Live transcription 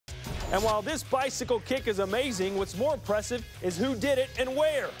And while this bicycle kick is amazing, what's more impressive is who did it and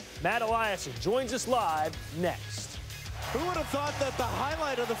where. Matt Eliason joins us live next. Who would have thought that the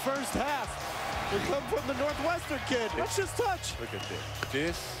highlight of the first half would come from the Northwestern kid? Let's just touch. Look at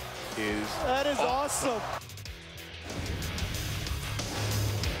this. That is awesome.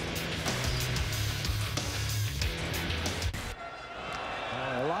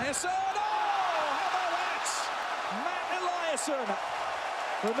 Eliason, oh, how about that? Matt Eliason,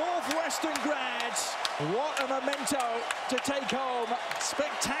 the Northwestern grads, what a memento to take home.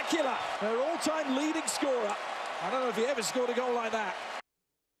 Spectacular. Their all-time leading scorer. I don't know if he ever scored a goal like that.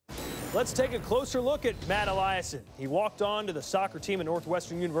 Let's take a closer look at Matt Eliason. He walked on to the soccer team at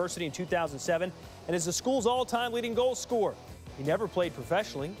Northwestern University in 2007 and is the school's all-time leading goal scorer. He never played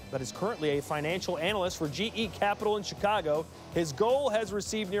professionally, but is currently a financial analyst for GE Capital in Chicago. His goal has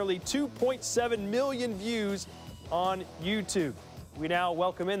received nearly 2.7 million views on YouTube. We now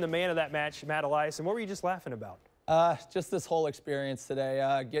welcome in the man of that match, Matt Eliason. What were you just laughing about? Just this whole experience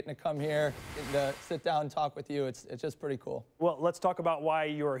today, getting to come here, getting to sit down and talk with you, it's just pretty cool. Well, let's talk about why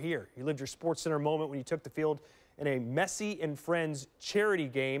you are here. You lived your SportsCenter moment when you took the field in a Messi and Friends charity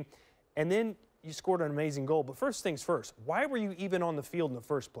game, and then you scored an amazing goal. But first things first, why were you even on the field in the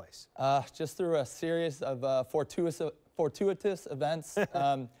first place? Just through a series of fortuitous events.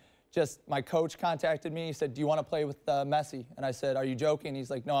 Just my coach contacted me. He said, "Do you want to play with Messi?" And I said, "Are you joking?" He's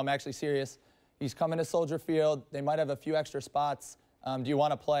like, "No, I'm actually serious. He's coming to Soldier Field. They might have a few extra spots. Do you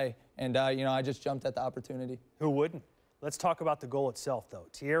want to play?" And, you know, I just jumped at the opportunity. Who wouldn't? Let's talk about the goal itself, though.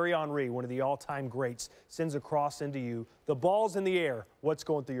 Thierry Henry, one of the all-time greats, sends a cross into you. The ball's in the air. What's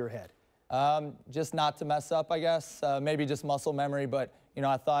going through your head? Just not to mess up, I guess. Maybe just muscle memory. But, you know,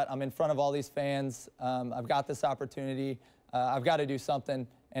 I thought I'm in front of all these fans. I've got this opportunity. I've got to do something.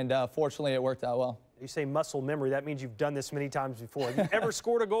 And fortunately, it worked out well. You say muscle memory, that means you've done this many times before. Have you ever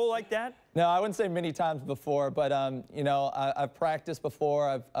scored a goal like that? No, I wouldn't say many times before, but, you know, I've practiced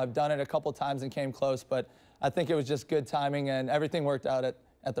before. I've done it a couple times and came close, but I think it was just good timing, and everything worked out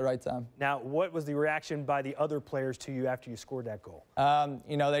at the right time. Now, what was the reaction by the other players to you after you scored that goal?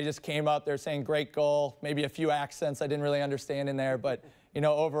 You know, they just came up, they're saying, "Great goal," maybe a few accents I didn't really understand in there, but, you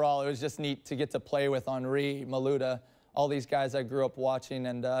know, overall, it was just neat to get to play with Henry, Maluda, all these guys I grew up watching,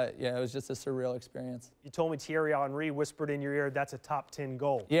 and yeah, it was just a surreal experience. You told me Thierry Henry whispered in your ear, "That's a top 10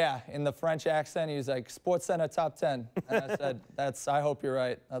 goal." Yeah, in the French accent, he was like, "SportsCenter top 10." And I said, I hope you're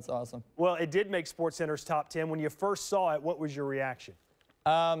right. That's awesome. Well, it did make SportsCenter's top 10. When you first saw it, what was your reaction?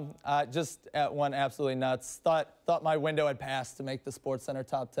 Just went absolutely nuts. Thought my window had passed to make the SportsCenter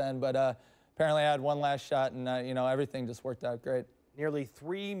top 10, but apparently I had one last shot, and you know, everything just worked out great. Nearly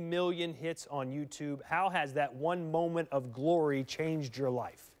 3 million hits on YouTube. How has that one moment of glory changed your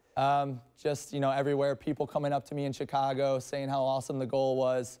life? Just, you know, everywhere, people coming up to me in Chicago saying how awesome the goal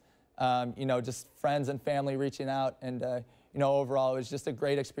was. You know, just friends and family reaching out, and you know, overall, it was just a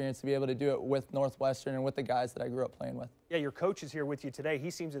great experience to be able to do it with Northwestern and with the guys that I grew up playing with. Yeah, your coach is here with you today. He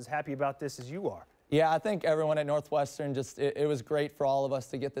seems as happy about this as you are. Yeah, I think everyone at Northwestern, just it was great for all of us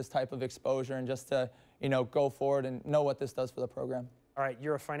to get this type of exposure and just to, you know, go forward and know what this does for the program. All right,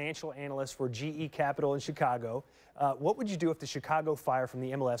 you're a financial analyst for GE Capital in Chicago. What would you do if the Chicago Fire from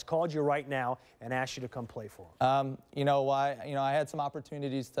the MLS called you right now and asked you to come play for them? You know, I had some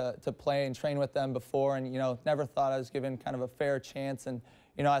opportunities to play and train with them before, and, you know, never thought I was given kind of a fair chance. And,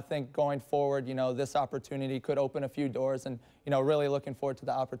 you know, I think going forward, you know, this opportunity could open a few doors, and, you know, really looking forward to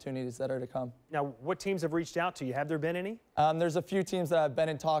the opportunities that are to come. Now, what teams have reached out to you? Have there been any? There's a few teams that I've been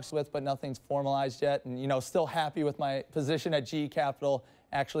in talks with, but nothing's formalized yet. And, you know, still happy with my position at GE Capital.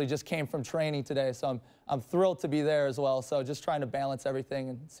 Actually just came from training today, so I'm thrilled to be there as well. So just trying to balance everything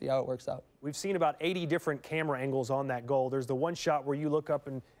and see how it works out. We've seen about 80 different camera angles on that goal. There's the one shot where you look up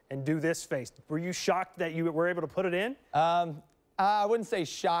and do this face. Were you shocked that you were able to put it in? I wouldn't say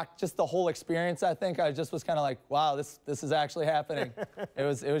shocked, just the whole experience. I think I just was kind of like, wow, this is actually happening. It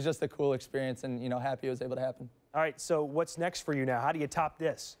was just a cool experience, and, you know, happy it was able to happen. All right, so what's next for you now? How do you top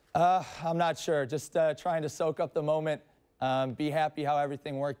this? I'm not sure. Just trying to soak up the moment, be happy how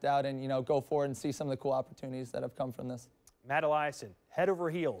everything worked out, and, you know, go forward and see some of the cool opportunities that have come from this. Matt Eliason, head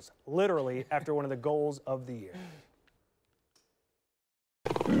over heels, literally, after one of the goals of the year.